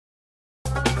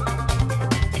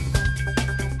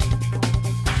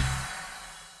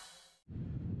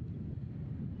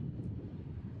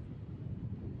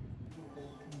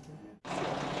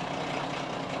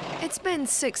It's been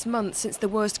 6 months since the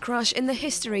worst crash in the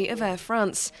history of Air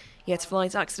France. Yet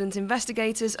flight accident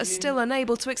investigators are still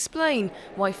unable to explain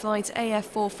why flight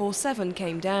AF447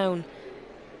 came down.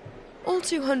 All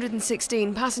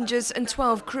 216 passengers and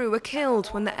 12 crew were killed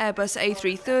when the Airbus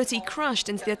A330 crashed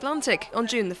into the Atlantic on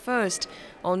June the 1st,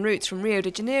 en route from Rio de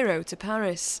Janeiro to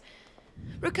Paris.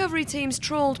 Recovery teams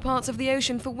trawled parts of the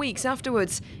ocean for weeks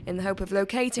afterwards in the hope of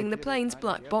locating the plane's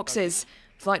black boxes,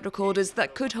 flight recorders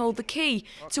that could hold the key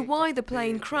to why the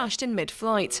plane crashed in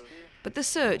mid-flight. But the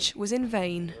search was in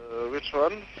vain. Which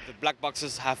one? The black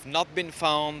boxes have not been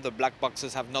found, the black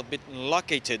boxes have not been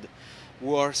located.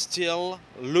 We are still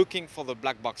looking for the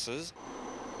black boxes.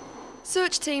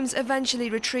 Search teams eventually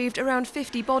retrieved around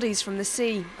 50 bodies from the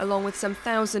sea, along with some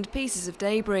 1,000 pieces of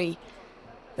debris.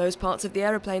 Those parts of the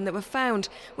aeroplane that were found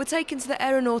were taken to the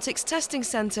Aeronautics Testing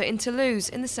Centre in Toulouse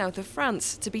in the south of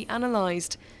France to be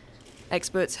analysed.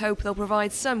 Experts hope they'll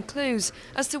provide some clues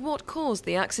as to what caused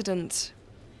the accident.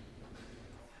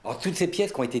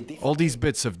 All these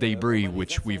bits of debris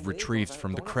which we've retrieved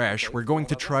from the crash, we're going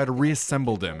to try to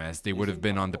reassemble them as they would have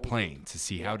been on the plane to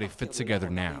see how they fit together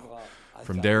now.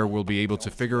 From there, we'll be able to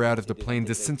figure out if the plane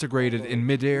disintegrated in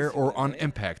midair or on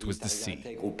impact with the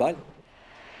sea.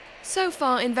 So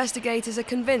far, investigators are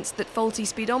convinced that faulty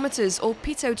speedometers or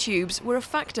pitot tubes were a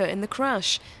factor in the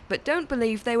crash, but don't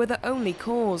believe they were the only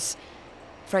cause.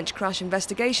 French crash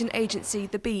investigation agency,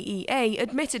 the BEA,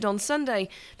 admitted on Sunday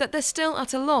that they're still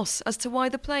at a loss as to why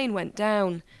the plane went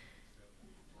down.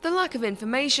 The lack of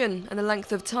information and the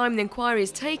length of time the inquiry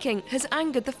is taking has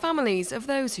angered the families of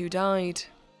those who died.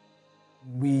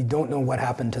 We don't know what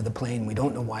happened to the plane. We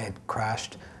don't know why it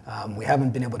crashed. We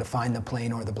haven't been able to find the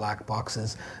plane or the black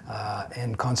boxes,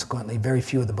 and consequently very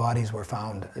few of the bodies were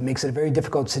found. It makes it a very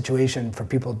difficult situation for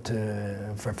people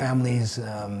for families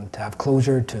to have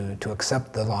closure, to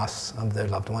accept the loss of their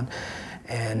loved one.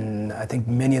 And I think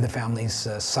many of the families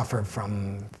suffer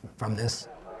from this.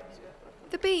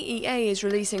 The BEA is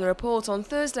releasing a report on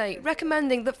Thursday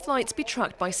recommending that flights be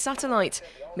tracked by satellite,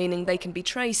 meaning they can be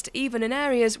traced even in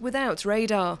areas without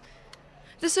radar.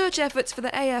 The search efforts for the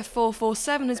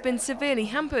AF447 has been severely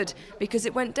hampered because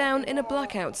it went down in a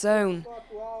blackout zone.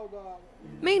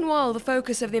 Meanwhile, the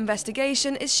focus of the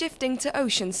investigation is shifting to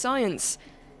ocean science.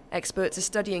 Experts are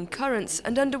studying currents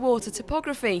and underwater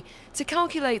topography to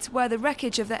calculate where the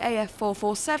wreckage of the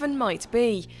AF447 might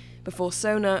be, before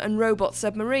sonar and robot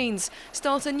submarines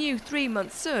start a new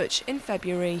 3-month search in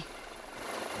February.